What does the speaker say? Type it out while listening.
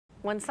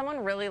When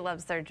someone really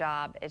loves their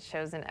job, it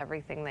shows in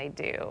everything they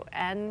do.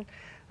 And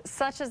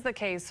such is the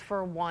case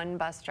for one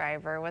bus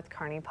driver with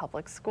Kearney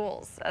Public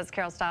Schools. As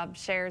Carol Staab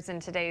shares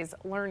in today's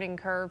Learning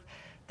Curve,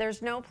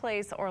 there's no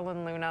place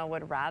Orlan Luna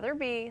would rather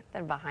be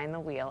than behind the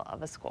wheel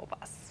of a school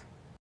bus.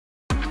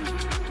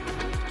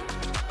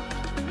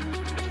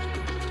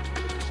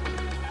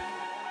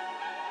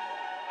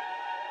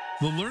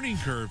 The Learning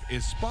Curve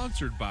is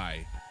sponsored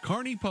by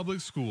Kearney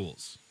Public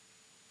Schools,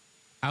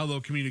 Allo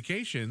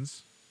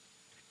Communications,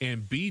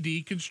 and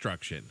BD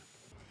Construction.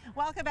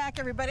 Welcome back,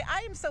 everybody. I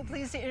am so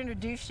pleased to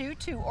introduce you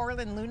to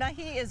Orlan Luna.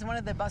 He is one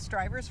of the bus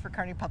drivers for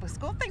Kearney Public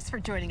School. Thanks for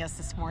joining us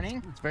this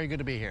morning. It's very good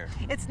to be here.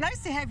 It's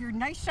nice to have your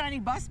nice shiny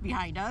bus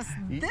behind us.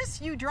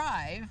 This you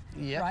drive,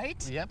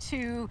 right? Yep.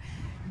 To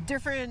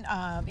different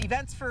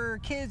events for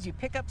kids. You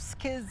pick up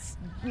kids,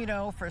 you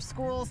know, for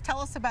schools.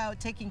 Tell us about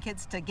taking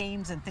kids to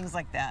games and things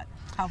like that.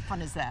 How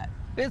fun is that?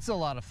 It's a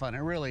lot of fun, it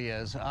really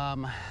is.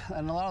 And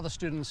a lot of the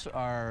students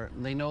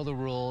they know the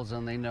rules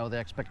and they know the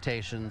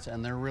expectations,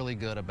 and they're really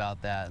good about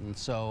that. And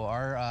so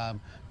our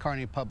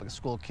Kearney Public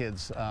School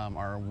kids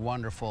are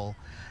wonderful.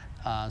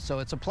 So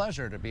it's a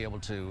pleasure to be able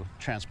to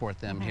transport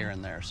them here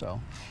and there.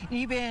 So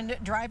you've been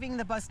driving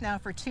the bus now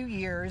for 2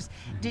 years.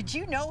 Did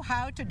you know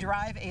how to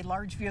drive a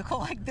large vehicle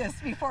like this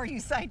before you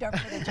signed up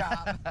for the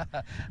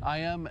job? I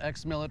am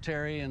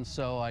ex-military, and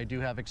so I do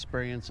have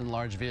experience in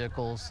large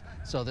vehicles.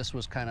 So this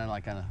was kind of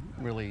like a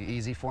really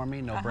easy for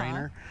me,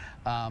 no-brainer.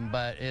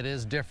 But it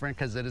is different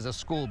because it is a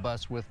school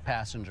bus with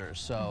passengers.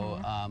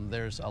 So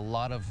there's a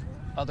lot of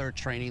other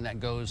training that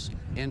goes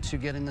into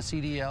getting the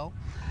CDL.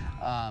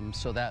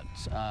 So that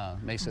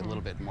makes it a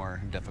little bit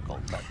more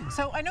difficult. But.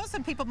 So I know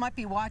some people might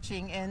be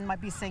watching and might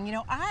be saying, you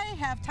know, I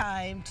have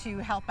time to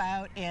help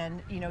out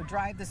and, you know,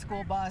 drive the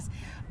school bus,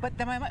 but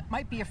then I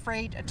might be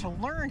afraid to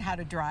learn how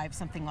to drive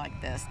something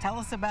like this. Tell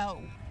us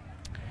about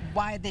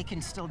why they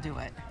can still do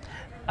it.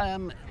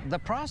 The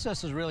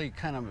process is really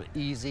kind of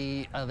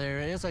easy. There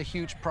is a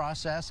huge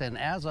process, and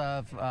as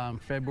of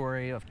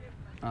February of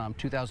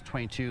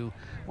 2022,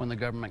 when the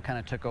government kind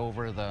of took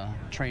over the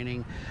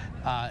training,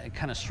 it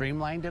kind of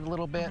streamlined it a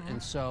little bit,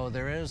 and so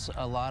there is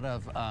a lot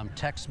of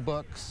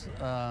textbooks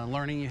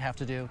learning you have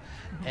to do,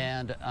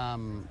 and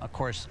of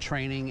course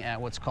training at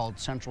what's called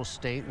Central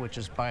State, which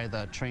is by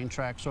the train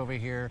tracks over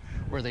here,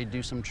 where they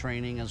do some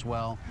training as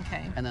well.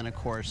 And then of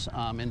course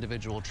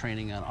individual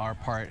training on our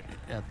part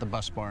at the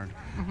bus barn.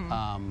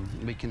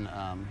 We can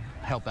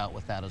help out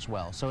with that as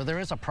well. So there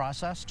is a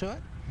process to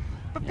it.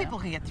 But people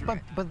can get through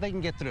it. But they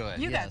can get through it.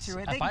 You got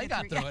through it. If I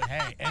got through it,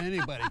 hey,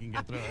 anybody can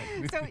get through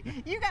it. So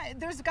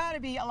there's got to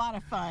be a lot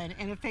of fun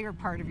and a favorite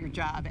part of your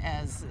job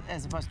as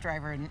a bus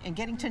driver and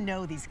getting to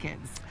know these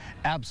kids.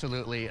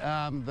 Absolutely.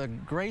 The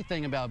great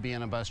thing about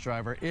being a bus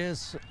driver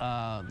is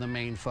the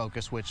main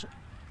focus, which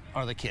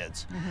are the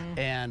kids,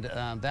 and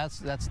that's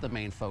the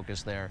main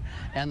focus there.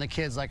 And the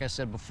kids, like I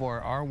said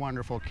before, are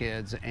wonderful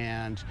kids,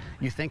 and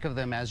you think of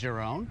them as your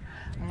own.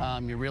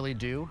 You really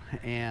do,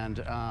 and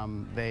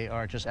they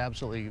are just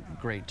absolutely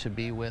great to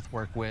be with,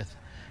 work with.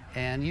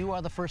 And you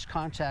are the first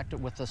contact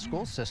with the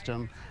school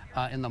system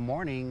in the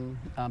morning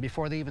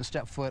before they even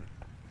step foot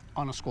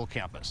on a school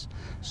campus.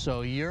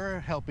 So you're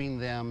helping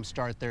them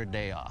start their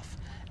day off,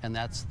 and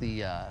that's the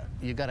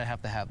you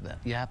have to have that.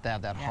 You have to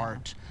have that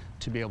heart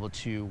to be able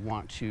to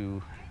want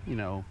to, you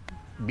know,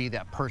 be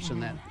that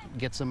person that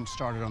gets them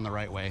started on the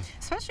right way.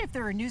 Especially if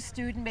they're a new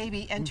student,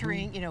 maybe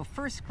entering, you know,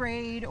 first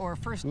grade or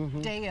first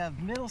day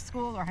of middle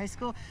school or high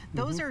school.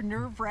 Those are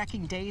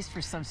nerve-wracking days for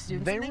some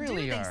students. They and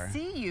really are. They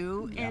see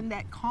you and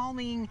that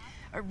calming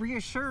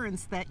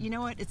reassurance that, you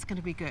know what, it's going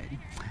to be good.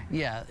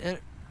 Yeah.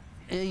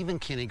 Even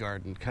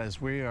kindergarten,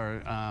 because we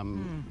are,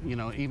 you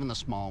know, even the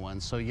small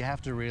ones. So you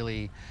have to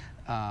really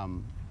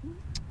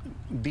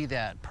be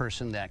that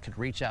person that could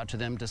reach out to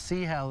them to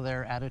see how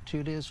their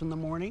attitude is in the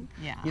morning.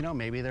 You know,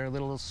 maybe they're a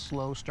little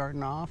slow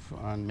starting off,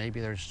 and maybe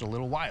they're just a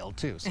little wild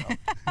too. So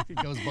it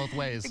goes both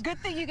ways. Good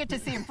thing you get to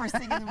see them first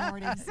thing in the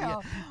morning.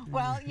 So,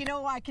 well, you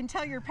know, I can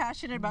tell you're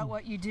passionate about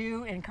what you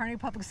do, and Kearney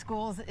Public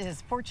Schools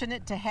is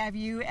fortunate to have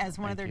you as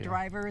one of their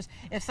drivers.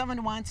 If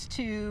someone wants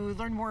to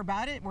learn more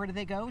about it, where do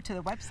they go? To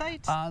the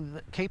website?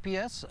 The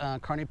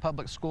KPS, Kearney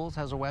Public Schools,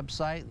 has a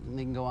website, and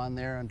they can go on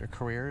there under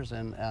careers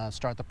and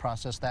start the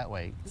process that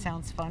way.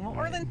 Sounds fun. Well,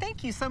 Orlan,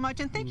 thank you so much,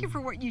 and thank you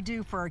for what you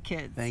do for our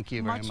kids. Thank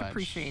you very much. Much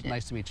appreciated.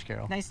 Nice to meet you,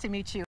 Carol. Nice to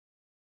meet you.